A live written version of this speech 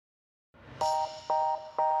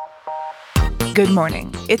Good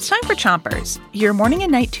morning. It's time for Chompers, your morning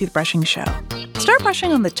and night toothbrushing show. Start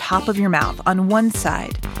brushing on the top of your mouth on one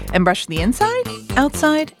side and brush the inside,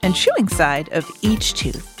 outside, and chewing side of each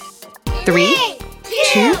tooth. 3,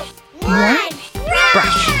 2, 1,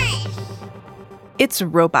 brush. It's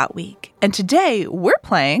Robot Week, and today we're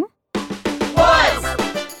playing... What's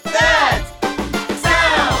that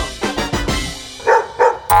sound?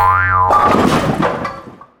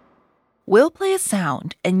 We'll play a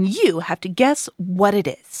sound, and you have to guess what it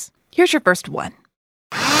is. Here's your first one.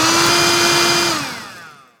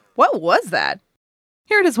 What was that?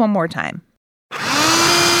 Here it is one more time.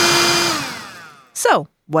 So,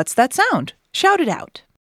 what's that sound? Shout it out.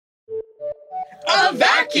 A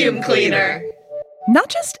vacuum cleaner. Not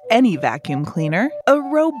just any vacuum cleaner, a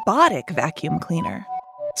robotic vacuum cleaner.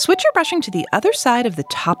 Switch your brushing to the other side of the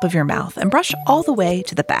top of your mouth and brush all the way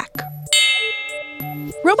to the back.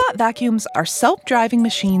 Robot vacuums are self-driving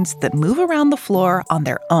machines that move around the floor on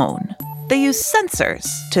their own. They use sensors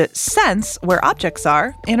to sense where objects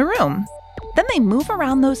are in a room. Then they move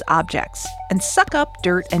around those objects and suck up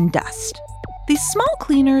dirt and dust. These small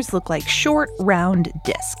cleaners look like short, round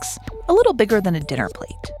discs, a little bigger than a dinner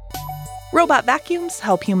plate. Robot vacuums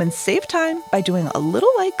help humans save time by doing a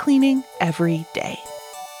little light cleaning every day.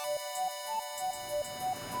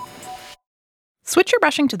 Switch your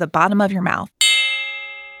brushing to the bottom of your mouth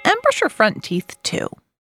and brush your front teeth too.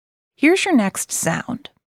 Here's your next sound.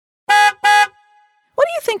 What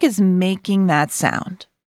do you think is making that sound?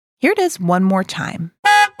 Here it is one more time.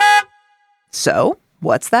 So,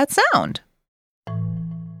 what's that sound?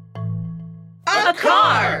 A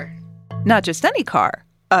car. Not just any car,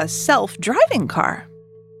 a self-driving car.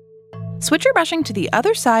 Switch your brushing to the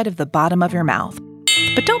other side of the bottom of your mouth,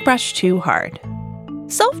 but don't brush too hard.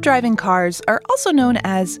 Self-driving cars are also known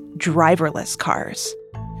as driverless cars.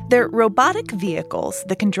 They're robotic vehicles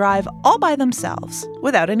that can drive all by themselves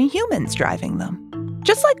without any humans driving them.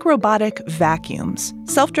 Just like robotic vacuums,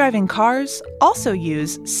 self-driving cars also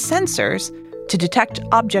use sensors to detect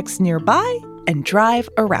objects nearby and drive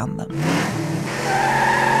around them.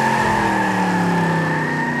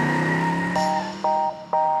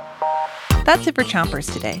 That's it for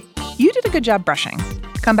Chompers today. You did a good job brushing.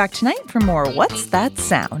 Come back tonight for more What's That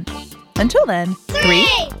Sound? Until then, 3,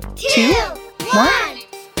 2, 1,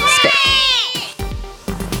 spit.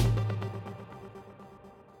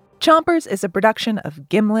 Chompers is a production of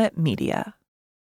Gimlet Media.